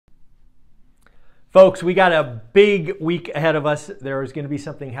Folks, we got a big week ahead of us. There is going to be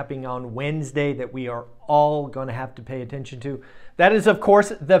something happening on Wednesday that we are all going to have to pay attention to. That is, of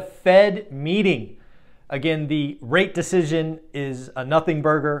course, the Fed meeting. Again, the rate decision is a nothing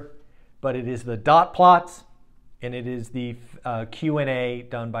burger, but it is the dot plots and it is the Q&A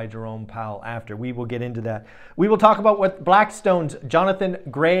done by Jerome Powell after. We will get into that. We will talk about what Blackstone's Jonathan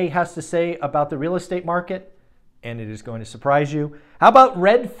Gray has to say about the real estate market, and it is going to surprise you. How about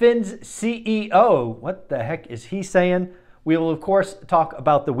Redfin's CEO? What the heck is he saying? We will, of course, talk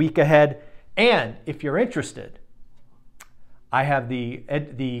about the week ahead. And if you're interested, I have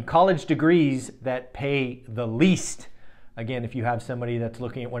the college degrees that pay the least. Again, if you have somebody that's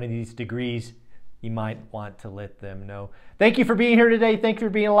looking at one of these degrees, you might want to let them know. Thank you for being here today. Thank you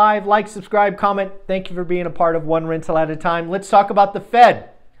for being alive. Like, subscribe, comment. Thank you for being a part of One Rental at a Time. Let's talk about the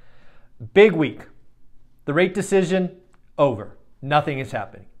Fed. Big week. The rate decision, over. Nothing is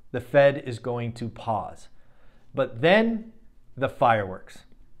happening. The Fed is going to pause. But then the fireworks.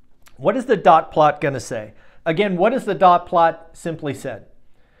 What is the dot plot going to say? Again, what is the dot plot simply said?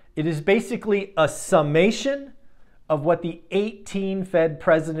 It is basically a summation of what the 18 Fed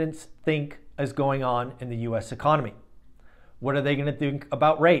presidents think is going on in the U.S. economy. What are they going to think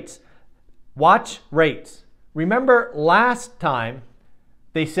about rates? Watch rates. Remember last time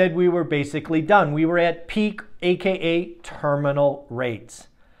they said we were basically done. We were at peak, aka terminal rates.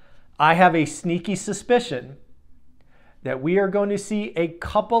 I have a sneaky suspicion that we are going to see a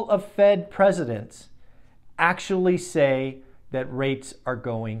couple of Fed presidents actually say that rates are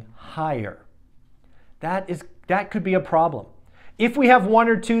going higher. That could be a problem. If we have one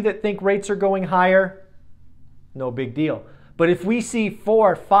or two that think rates are going higher, no big deal. But if we see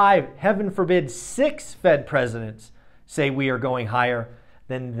 4, 5, heaven forbid, 6 Fed presidents say we are going higher,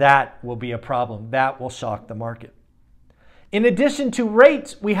 then that will be a problem. That will shock the market. In addition to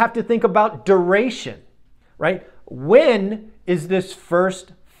rates, we have to think about duration, right? When is this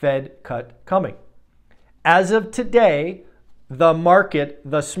first Fed cut coming? As of today, the market,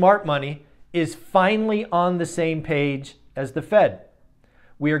 the smart money, is finally on the same page as the Fed.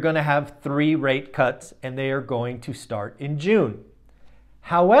 We are going to have 3 rate cuts, and they are going to start in June.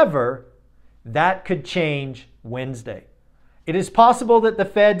 However, that could change Wednesday. It is possible that the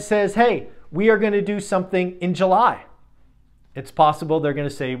Fed says, hey, we are going to do something in July. It's possible they're going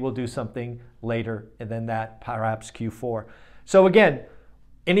to say we'll do something later and then that, perhaps Q4. So again,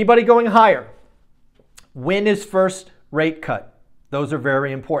 anybody going higher? When is first rate cut? Those are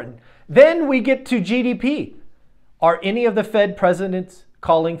very important. Then we get to GDP. Are any of the Fed presidents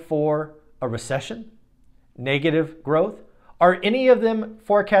calling for a recession? Negative growth? Are any of them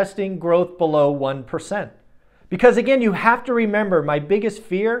forecasting growth below 1%? Because again, you have to remember, my biggest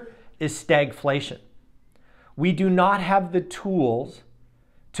fear is stagflation. We do not have the tools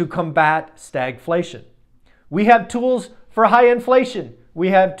to combat stagflation. We have tools for high inflation. We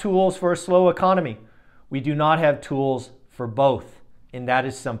have tools for a slow economy. We do not have tools for both. And that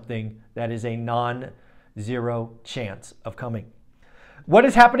is something that is a non-zero chance of coming. What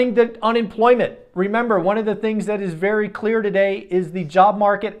is happening to unemployment? Remember, one of the things that is very clear today is the job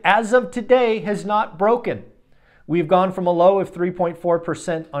market as of today has not broken. We've gone from a low of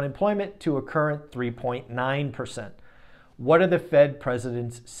 3.4% unemployment to a current 3.9%. What are the Fed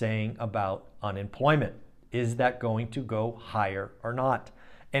presidents saying about unemployment? Is that going to go higher or not?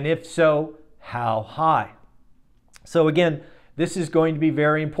 And if so, how high? So again, this is going to be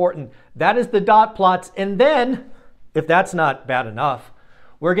very important. That is the dot plots. And then, if that's not bad enough,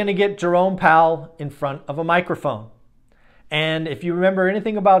 we're going to get Jerome Powell in front of a microphone. And if you remember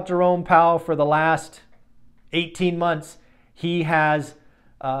anything about Jerome Powell for the last 18 months, he has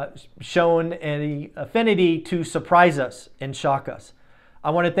shown an affinity to surprise us and shock us. I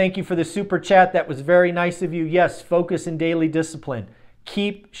want to thank you for the super chat. That was very nice of you. Yes, focus and daily discipline.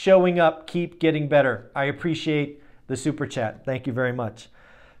 Keep showing up, keep getting better. I appreciate the super chat. Thank you very much.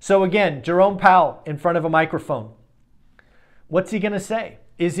 So again, Jerome Powell in front of a microphone. What's he going to say?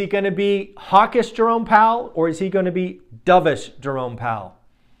 Is he going to be hawkish Jerome Powell, or is he going to be dovish Jerome Powell?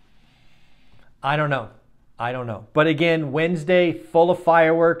 I don't know. But again, Wednesday, full of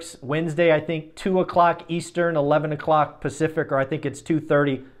fireworks. Wednesday, I think 2 o'clock Eastern, 11 o'clock Pacific, or I think it's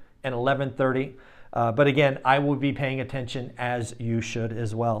 2:30 and 11:30. But again, I will be paying attention, as you should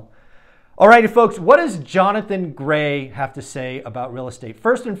as well. All righty, folks, what does Jonathan Gray have to say about real estate?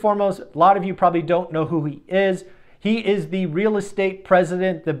 First and foremost, a lot of you probably don't know who he is. He is the real estate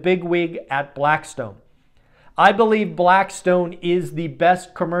president, the bigwig at Blackstone. I believe Blackstone is the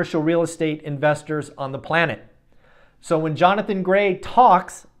best commercial real estate investors on the planet. So when Jonathan Gray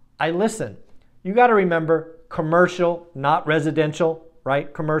talks, I listen. You got to remember, commercial, not residential,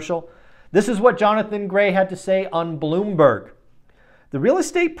 right? Commercial. This is what Jonathan Gray had to say on Bloomberg. The real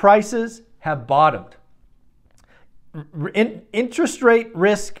estate prices have bottomed. Inventory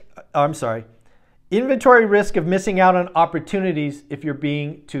risk of missing out on opportunities if you're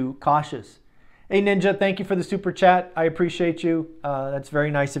being too cautious. Hey Ninja, thank you for the super chat. I appreciate you. That's very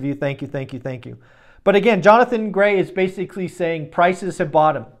nice of you. Thank you, thank you, thank you. But again, Jonathan Gray is basically saying prices have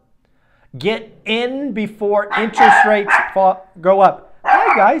bottomed. Get in before interest rates go up.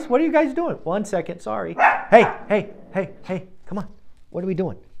 Hi guys, what are you guys doing? 1 second, sorry. Hey, come on. What are we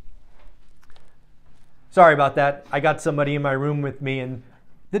doing? Sorry about that. I got somebody in my room with me and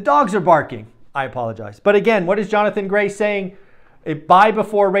the dogs are barking. I apologize. But again, what is Jonathan Gray saying? Buy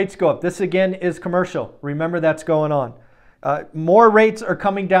before rates go up. This again is commercial. Remember that's going on. More rates are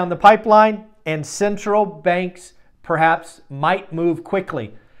coming down the pipeline and central banks perhaps might move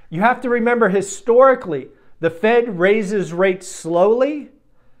quickly. You have to remember historically, the Fed raises rates slowly,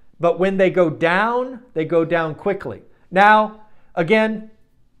 but when they go down quickly. Now, again,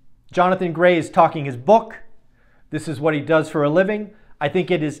 Jonathan Gray is talking his book. This is what he does for a living. I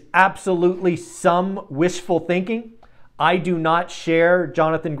think it is absolutely some wishful thinking. I do not share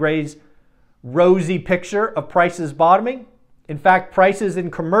Jonathan Gray's rosy picture of prices bottoming. In fact, prices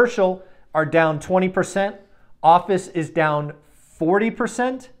in commercial are down 20%. Office is down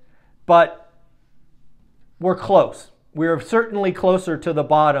 40%, but we're close. We're certainly closer to the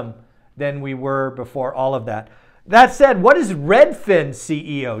bottom than we were before all of that. That said, what is Redfin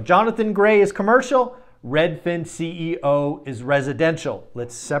CEO? Jonathan Gray is commercial. Redfin CEO is residential.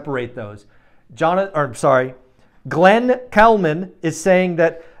 Let's separate those. Glenn Kelman is saying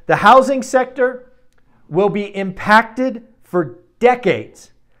that the housing sector will be impacted for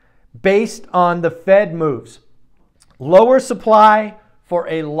decades based on the Fed moves. Lower supply for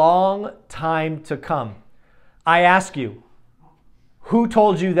a long time to come. I ask you, who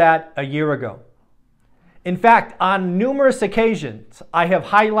told you that a year ago? In fact, on numerous occasions, I have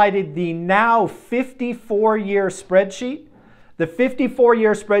highlighted the now 54-year spreadsheet. The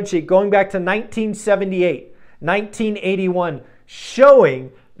 54-year spreadsheet going back to 1978, 1981,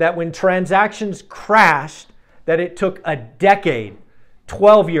 showing that when transactions crashed, that it took a decade,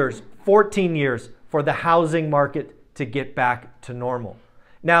 12 years, 14 years for the housing market to get back to normal.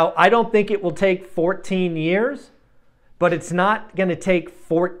 Now, I don't think it will take 14 years, but it's not going to take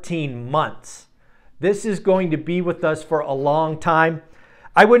 14 months. This is going to be with us for a long time.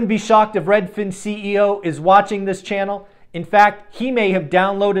 I wouldn't be shocked if Redfin CEO is watching this channel. In fact, he may have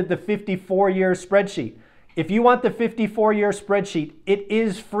downloaded the 54-year spreadsheet. If you want the 54-year spreadsheet, it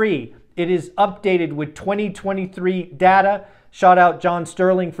is free. It is updated with 2023 data. Shout out John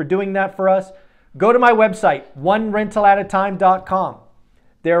Sterling for doing that for us. Go to my website, onerentalatatime.com.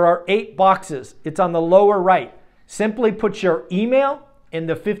 There are 8 boxes. It's on the lower right. Simply put your email and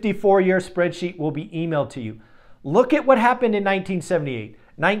the 54-year spreadsheet will be emailed to you. Look at what happened in 1978,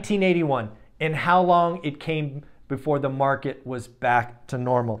 1981, and how long it came before the market was back to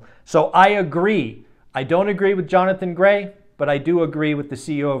normal. So I agree. I don't agree with Jonathan Gray, but I do agree with the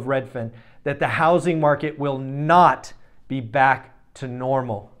CEO of Redfin that the housing market will not be back to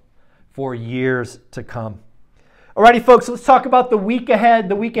normal for years to come. Alrighty, folks, let's talk about the week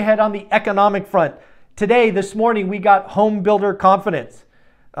ahead on the economic front. Today, this morning, we got home builder confidence.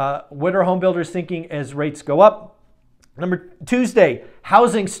 What are home builders thinking as rates go up? Tuesday,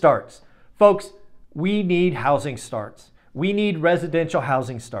 housing starts. Folks, we need housing starts. We need residential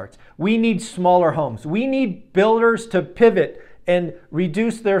housing starts. We need smaller homes. We need builders to pivot and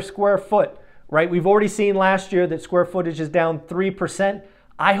reduce their square foot, right? We've already seen last year that square footage is down 3%.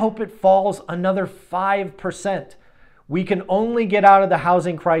 I hope it falls another 5%. We can only get out of the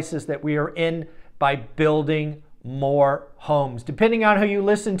housing crisis that we are in by building more homes. Depending on who you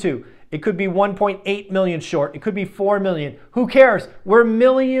listen to, it could be 1.8 million short. It could be 4 million. Who cares? We're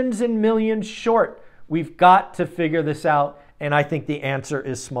millions and millions short. We've got to figure this out, and I think the answer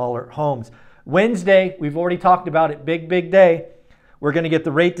is smaller homes. Wednesday, we've already talked about it, big day. We're going to get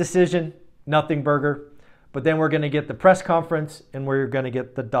the rate decision, nothing burger, but then we're going to get the press conference, and we're going to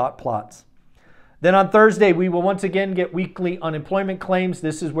get the dot plots. Then on Thursday, we will once again get weekly unemployment claims.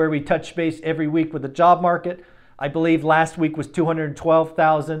 This is where we touch base every week with the job market. I believe last week was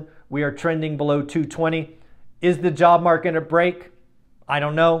 212,000. We are trending below 220. Is the job market a break? I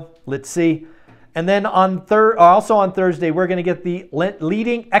don't know. Let's see. And then also on Thursday, we're going to get the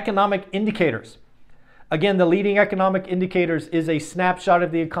leading economic indicators. Again, the leading economic indicators is a snapshot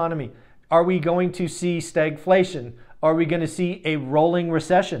of the economy. Are we going to see stagflation? Are we going to see a rolling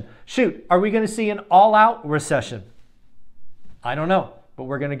recession? Shoot, are we going to see an all-out recession? I don't know, but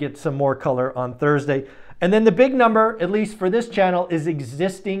we're going to get some more color on Thursday. And then the big number, at least for this channel, is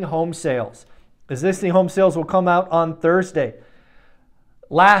existing home sales. Existing home sales will come out on Thursday.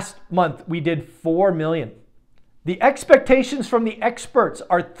 Last month, we did 4 million. The expectations from the experts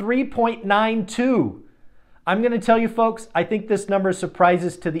are 3.92. I'm going to tell you folks, I think this number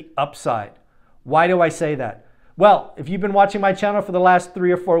surprises to the upside. Why do I say that? Well, if you've been watching my channel for the last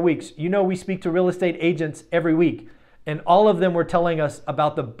 3 or 4 weeks, you know we speak to real estate agents every week, and all of them were telling us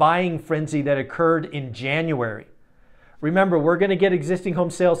about the buying frenzy that occurred in January. Remember, we're going to get existing home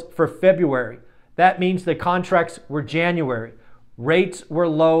sales for February. That means the contracts were January. Rates were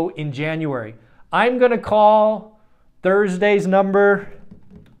low in January. I'm going to call Thursday's number,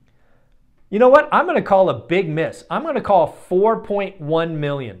 you know what? I'm going to call a big miss. I'm going to call 4.1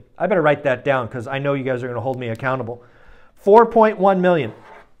 million. I better write that down because I know you guys are going to hold me accountable. 4.1 million.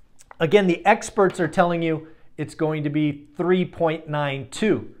 Again, the experts are telling you it's going to be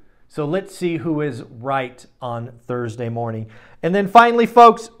 3.92. So let's see who is right on Thursday morning. And then finally,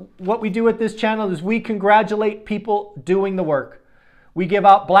 folks, what we do at this channel is we congratulate people doing the work. We give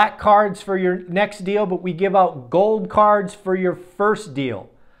out black cards for your next deal, but we give out gold cards for your first deal.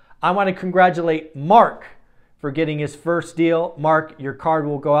 I want to congratulate Mark for getting his first deal. Mark, your card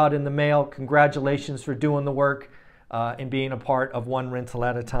will go out in the mail. Congratulations for doing the work and being a part of One Rental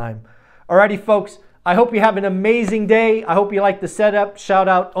at a Time. Alrighty, folks, I hope you have an amazing day. I hope you like the setup. Shout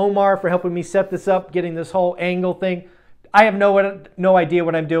out Omar for helping me set this up, getting this whole angle thing. I have no idea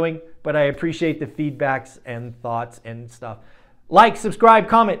what I'm doing, but I appreciate the feedbacks and thoughts and stuff. Like, subscribe,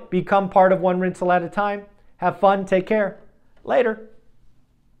 comment, become part of One Rental at a Time. Have fun. Take care. Later.